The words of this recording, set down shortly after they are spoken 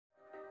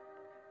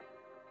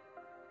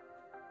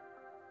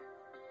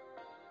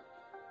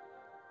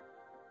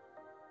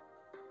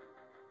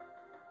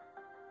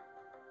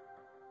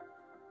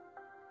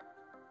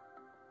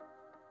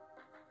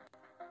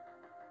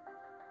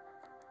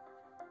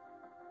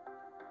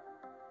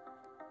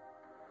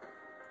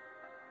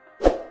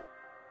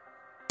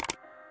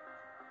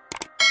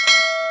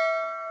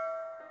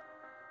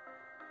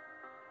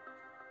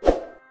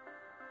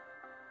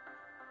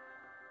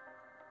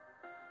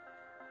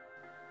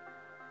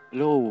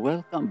Hello,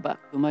 welcome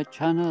back to my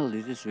channel.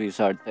 This is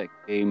Wizard Tech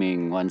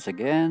Gaming once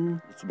again.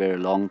 It's very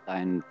long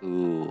time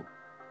to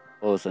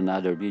post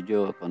another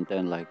video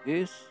content like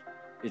this.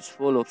 It's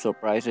full of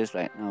surprises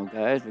right now,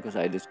 guys, because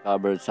I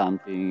discovered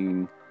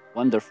something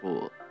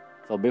wonderful.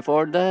 So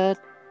before that,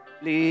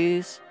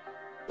 please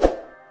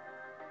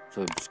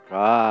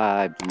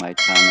subscribe to my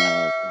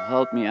channel to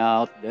help me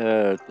out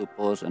there to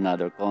post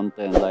another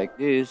content like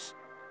this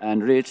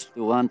and reach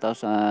to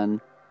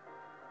 1000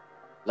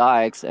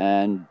 likes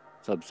and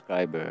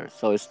subscribers.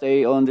 So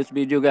stay on this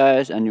video,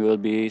 guys, and you will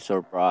be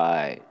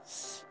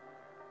surprised.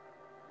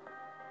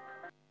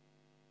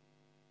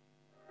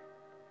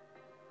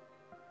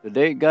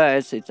 Today,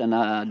 guys, it's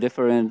a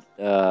different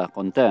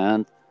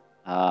content.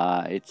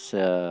 It's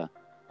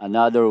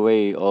another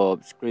way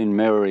of screen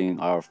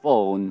mirroring our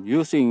phone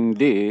using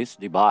this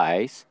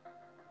device.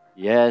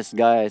 Yes,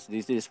 guys,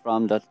 this is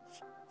from the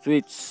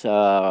Switch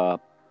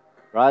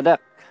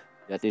product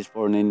that is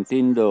for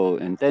Nintendo,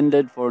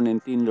 intended for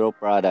Nintendo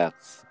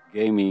products,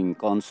 gaming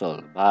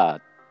console.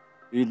 But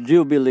we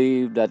do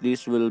believe that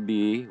this will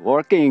be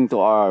working to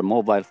our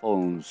mobile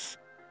phones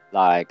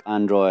like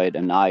Android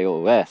and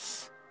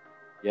iOS.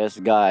 Yes,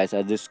 guys,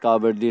 I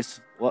discovered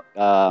this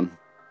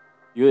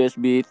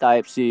USB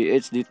Type-C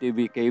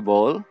HDTV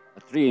cable, a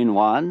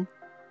 3-in-1,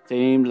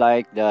 same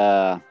like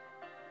uh,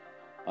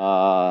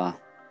 the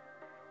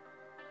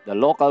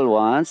local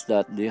ones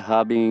that they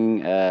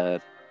having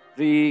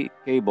three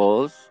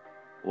cables.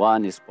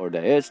 One is for the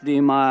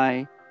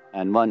HDMI,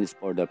 and one is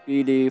for the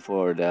PD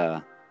for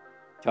the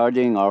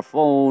charging our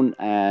phone,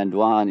 and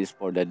one is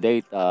for the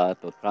data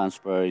to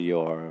transfer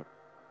your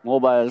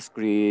mobile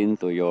screen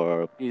to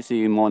your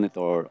PC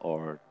monitor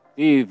or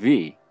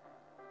TV.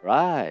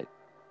 Right.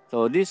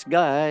 So this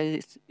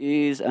guys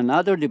is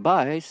another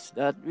device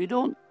that we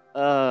don't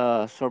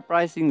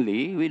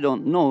surprisingly we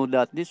don't know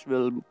that this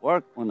will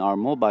work on our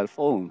mobile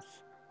phones.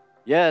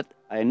 Yet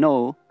I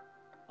know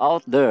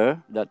out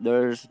there that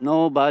there's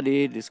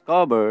nobody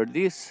discovered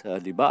this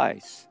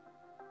device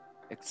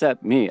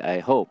except me, I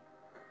hope.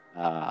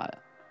 Uh,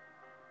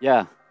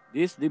 yeah,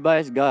 this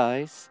device,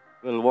 guys,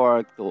 will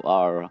work to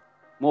our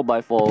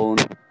mobile phone,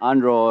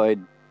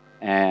 Android,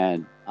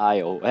 and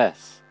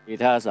iOS. It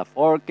has a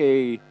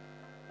 4K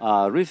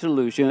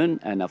resolution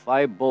and a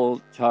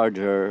 5-volt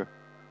charger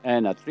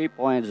and a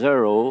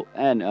 3.0,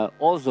 and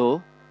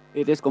also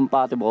it is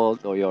compatible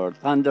to your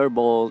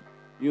Thunderbolt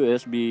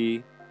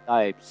USB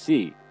Type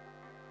C.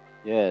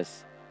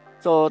 Yes.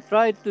 So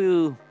try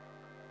to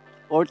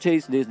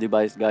purchase this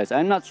device, guys.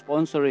 I'm not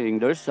sponsoring.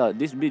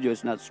 This video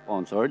is not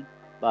sponsored,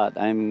 but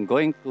I'm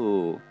going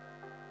to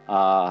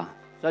uh,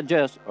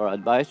 suggest or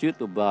advise you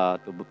to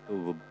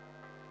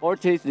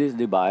purchase this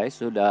device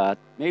so that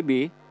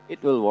maybe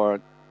it will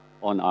work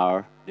on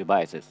our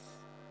devices.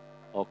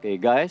 Okay,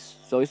 guys.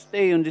 So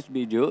stay on this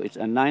video. It's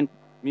a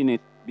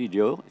 9-minute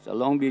video. It's a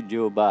long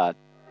video, but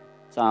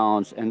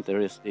sounds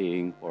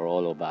interesting for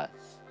all of us.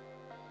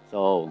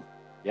 So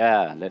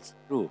yeah, let's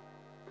do.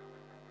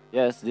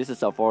 Yes, this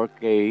is a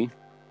 4K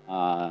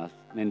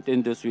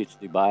Nintendo Switch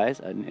device,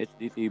 an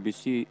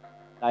HDTV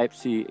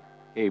Type-C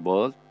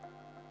cable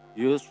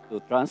used to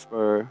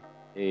transfer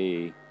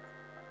a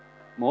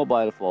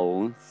mobile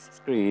phone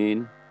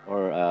screen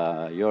or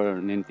your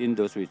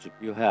Nintendo Switch if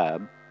you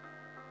have.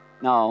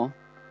 Now,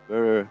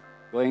 we're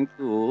going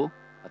to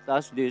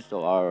attach this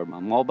to our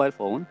mobile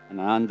phone, an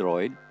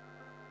Android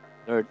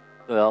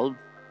 12,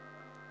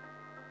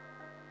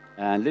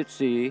 and let's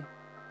see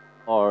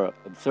or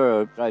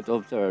try to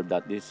observe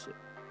that this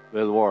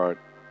will work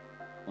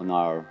on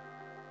our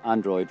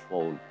Android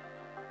phone.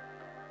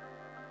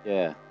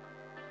 Yeah.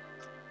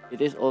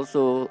 It is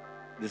also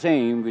the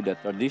same with the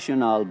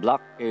traditional black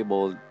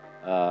cable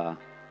color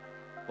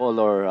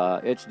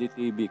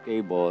HDTV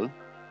cable,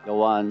 the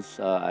ones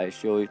I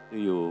showed to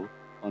you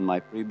on my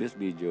previous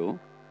video,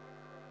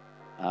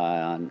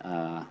 and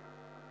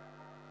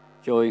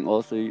showing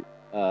also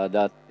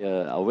that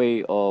a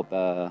way of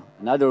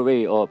another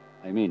way of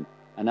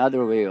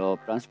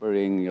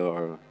transferring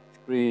your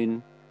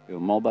screen, your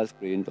mobile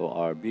screen to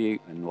our big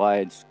and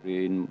wide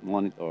screen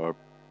monitor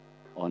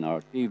on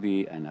our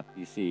TV and a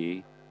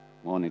PC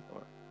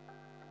monitor.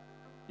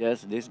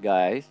 Yes, these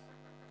guys.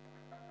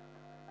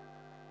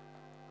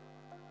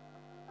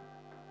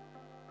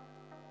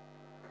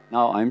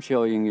 Now I'm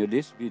showing you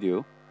this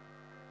video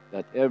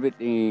that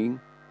everything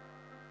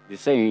the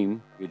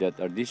same with the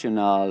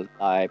traditional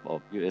type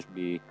of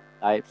USB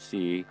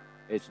Type-C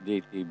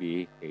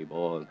HDTV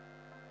cable.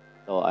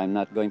 So I'm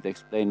not going to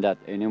explain that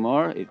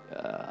anymore.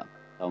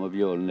 Some of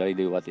you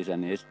already what is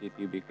an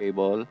HDTV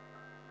cable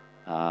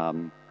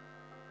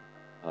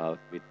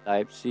with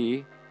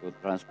Type-C to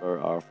transfer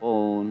our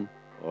phone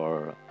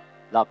or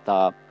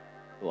laptop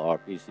to our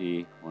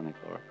PC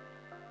monitor.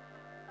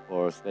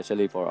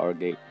 Especially for our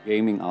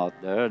gaming out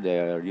there, they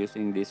are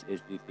using this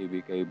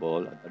HDTV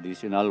cable, a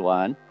traditional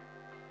one.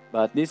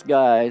 But this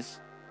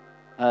guys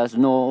has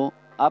no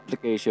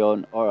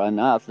application or an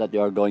app that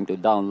you are going to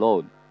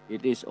download.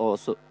 It is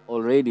also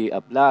already a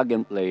plug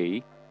and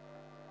play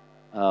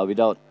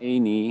without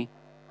any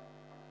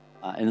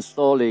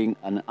installing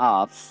an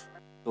apps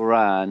to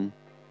run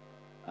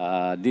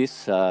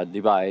this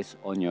device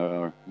on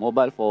your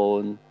mobile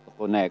phone to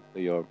connect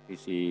to your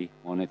PC,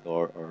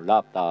 monitor, or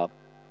laptop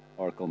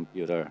or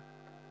computer.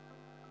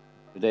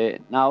 Today,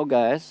 now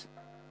guys,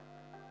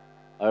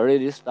 I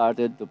already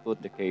started to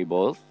put the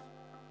cables,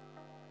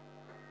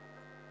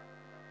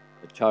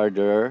 the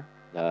charger,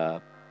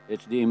 the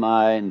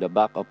HDMI in the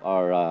back of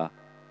our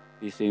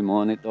PC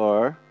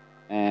monitor,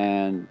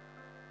 and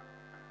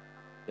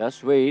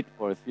just wait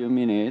for a few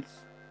minutes.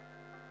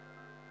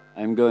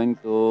 I'm going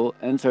to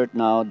insert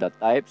now the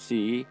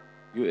Type-C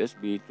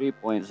USB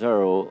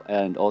 3.0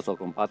 and also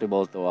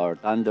compatible to our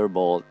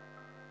Thunderbolt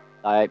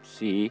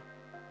Type-C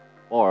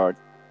port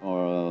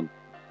or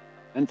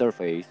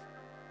interface.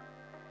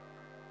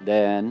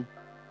 Then,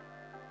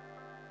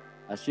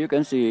 as you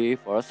can see,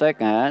 for a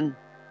second,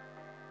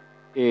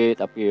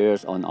 it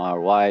appears on our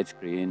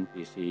widescreen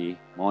PC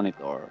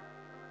monitor.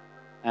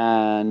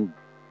 And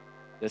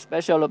the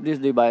special of this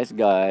device,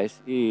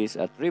 guys, is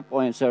a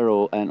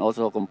 3.0 and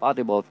also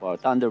compatible for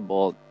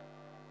Thunderbolt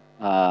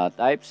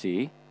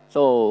Type-C.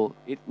 So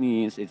it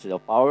means it's a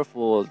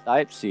powerful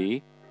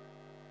Type-C,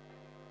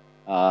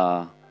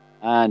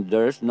 and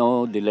there's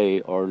no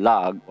delay or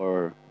lag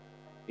or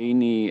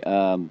any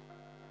time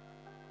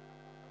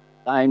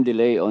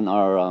delay on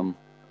our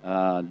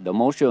the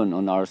motion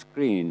on our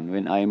screen.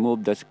 When I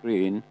move the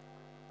screen,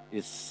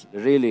 it's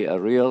really a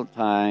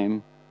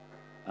real-time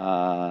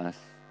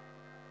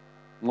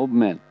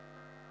movement.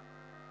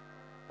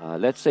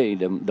 Let's say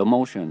the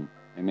motion.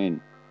 I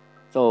mean,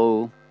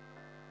 so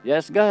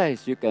yes,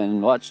 guys, you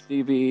can watch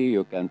TV,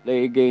 you can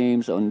play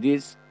games on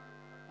this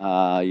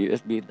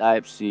USB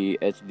Type-C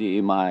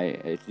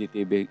HDMI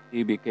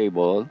HDTV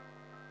cable,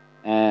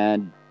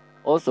 and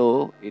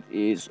also it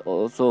is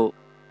also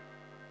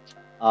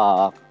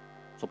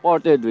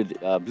supported with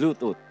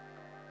Bluetooth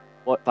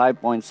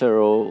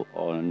 5.0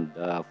 on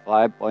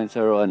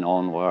 5.0 and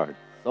onward.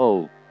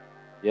 So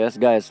yes,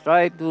 guys,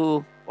 try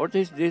to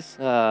purchase this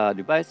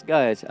device,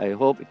 guys. I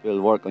hope it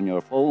will work on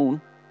your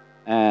phone.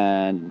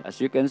 And as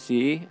you can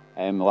see,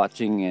 I'm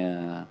watching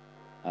a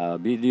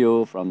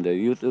video from the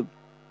YouTube,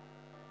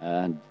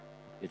 and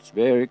it's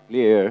very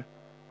clear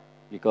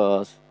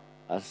because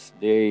as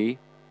they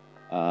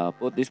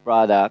put this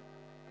product,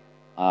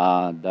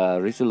 the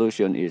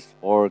resolution is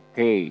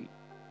 4K.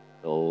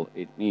 So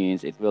it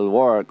means it will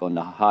work on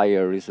the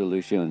higher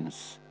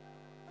resolutions.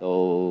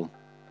 So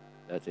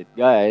that's it,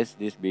 guys,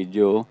 this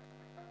video.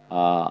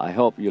 I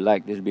hope you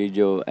like this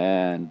video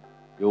and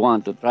you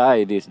want to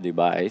try this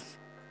device.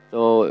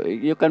 So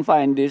you can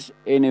find this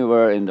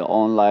anywhere in the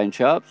online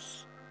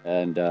shops,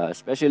 and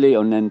especially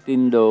on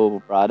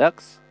Nintendo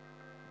products.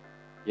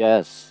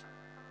 Yes,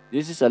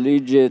 this is a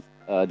legit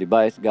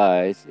device,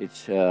 guys.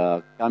 It's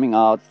coming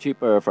out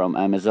cheaper from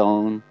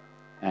Amazon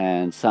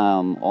and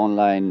some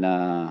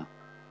online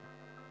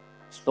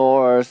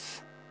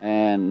stores,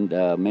 and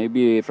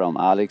maybe from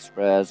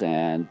AliExpress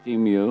and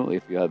Temu.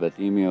 If you have a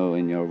Temu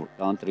in your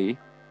country,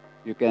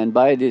 you can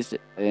buy this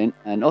and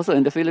also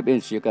in the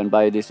Philippines, you can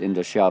buy this in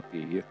the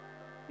Shopee.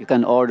 You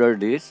can order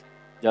this.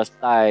 Just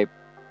type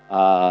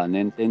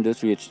Nintendo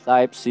Switch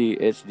Type-C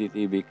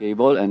HDTV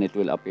cable and it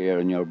will appear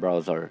in your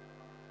browser.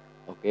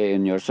 Okay,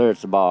 in your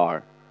search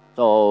bar.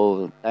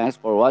 So thanks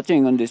for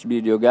watching on this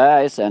video,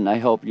 guys, and I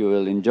hope you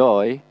will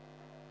enjoy.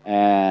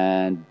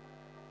 And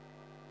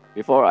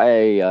before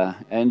I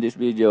end this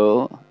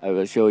video, I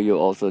will show you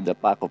also the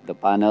back of the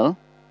panel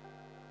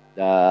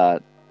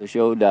to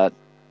show that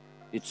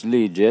it's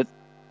legit,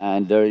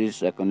 and there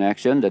is a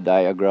connection, the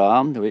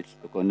diagram which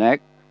to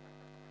connect,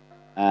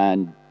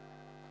 and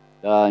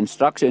the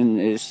instruction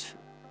is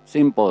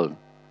simple.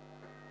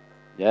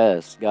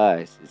 Yes,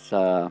 guys,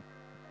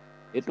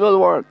 it will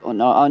work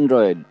on our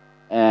Android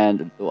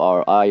and to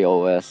our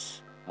iOS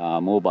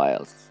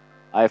mobiles,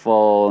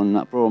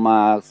 iPhone Pro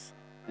Max,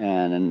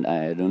 and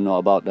I don't know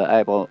about the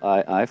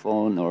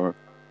iPhone or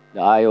the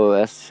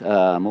iOS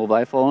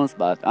mobile phones,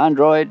 but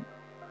Android.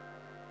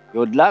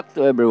 Good luck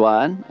to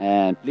everyone,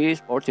 and please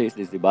purchase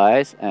this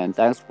device, and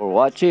thanks for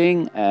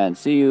watching, and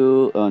see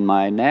you on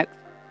my next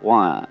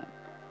one.